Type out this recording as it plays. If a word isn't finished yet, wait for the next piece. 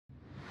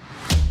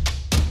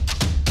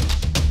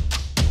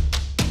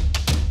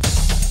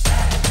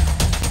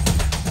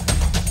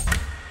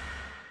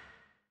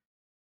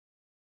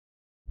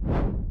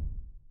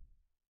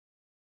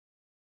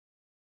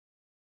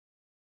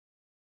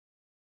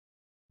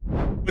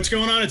What's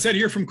going on? It's Ed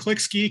here from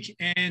Geek,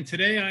 and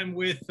today I'm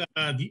with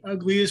the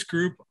ugliest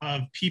group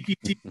of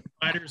PPC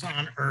providers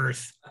on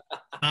earth.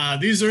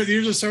 These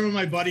are some of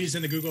my buddies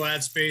in the Google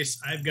ad space.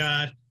 I've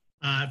got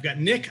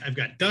Nick, I've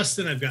got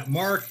Dustin, I've got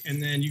Mark,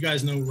 and then you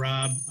guys know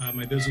Rob,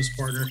 my business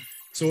partner.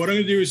 So what I'm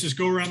going to do is just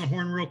go around the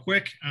horn real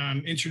quick,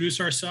 introduce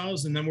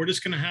ourselves, and then we're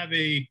just going to have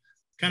a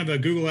kind of a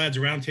Google Ads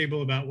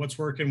roundtable about what's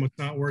working, what's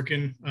not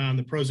working,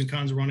 the pros and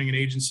cons of running an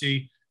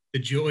agency, the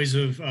joys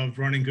of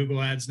running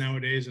Google Ads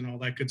nowadays, and all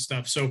that good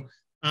stuff. So,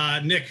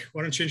 Nick,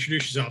 why don't you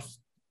introduce yourself?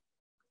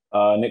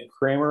 Nick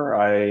Kremer.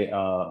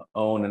 I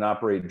own and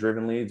operate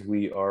Driven Leads.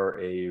 We are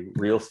a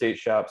real estate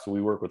shop, so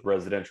we work with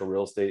residential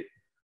real estate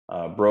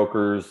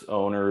brokers,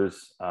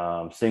 owners,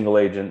 single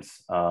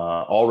agents,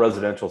 all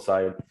residential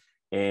side,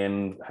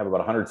 and have about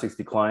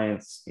 160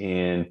 clients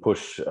and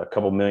push a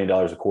couple $1 million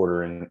a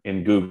quarter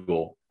in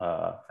Google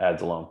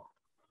ads alone.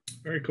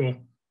 Very cool.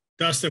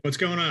 Dustin, what's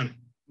going on?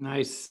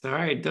 Nice. All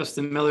right.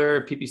 Dustin Miller,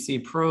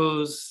 PPC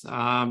Pros.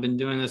 I've been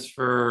doing this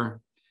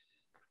for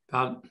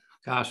about,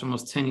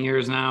 almost 10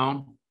 years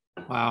now.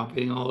 Wow,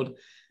 getting old.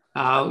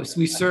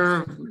 We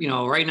serve,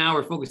 right now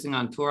we're focusing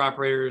on tour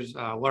operators,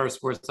 water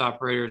sports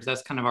operators.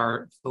 That's kind of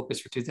our focus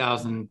for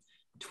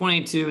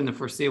 2022 in the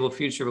foreseeable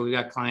future. But we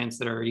got clients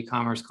that are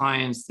e-commerce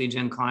clients, lead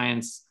gen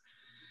clients,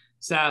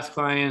 SaaS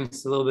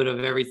clients, a little bit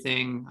of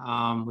everything,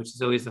 which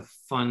is always a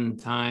fun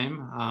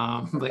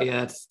time. But yeah,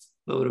 that's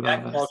a little bit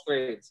about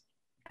us.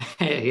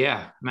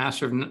 Yeah,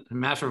 master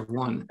of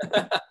one.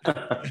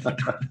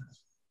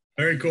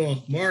 Very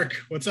cool. Mark,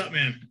 what's up,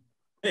 man?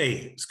 Hey,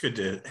 it's good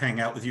to hang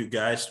out with you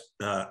guys.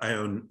 I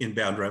own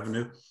Inbound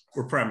Revenue.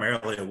 We're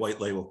primarily a white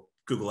label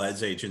Google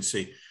Ads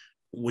agency.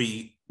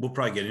 We'll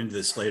probably get into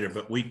this later,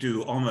 but we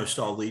do almost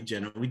all lead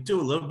gen. We do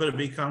a little bit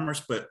of e-commerce,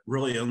 but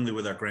really only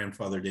with our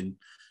grandfathered in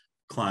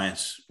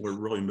clients. We're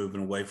really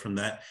moving away from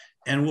that.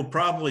 And we'll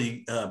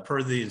probably,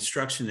 per the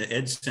instruction that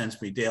Ed sends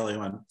me daily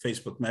on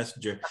Facebook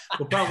Messenger,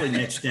 we'll probably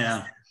niche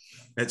down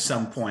at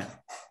some point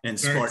and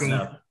smarten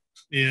up.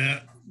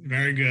 Yeah,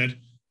 very good.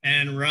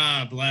 And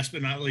Rob, last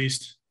but not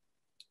least.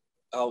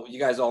 Oh, you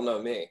guys all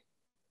know me.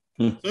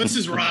 So this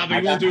is Rob. He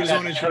won't do his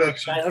own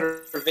introduction.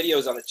 900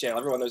 videos on the channel.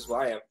 Everyone knows who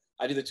I am.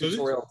 I do the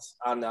tutorials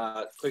on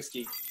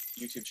Geek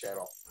YouTube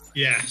channel.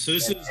 Yeah, so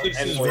this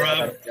is Rob.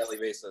 On a daily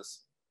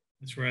basis.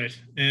 That's right.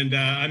 And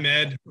I'm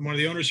Ed. I'm one of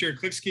the owners here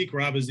at Geek.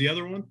 Rob is the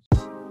other one.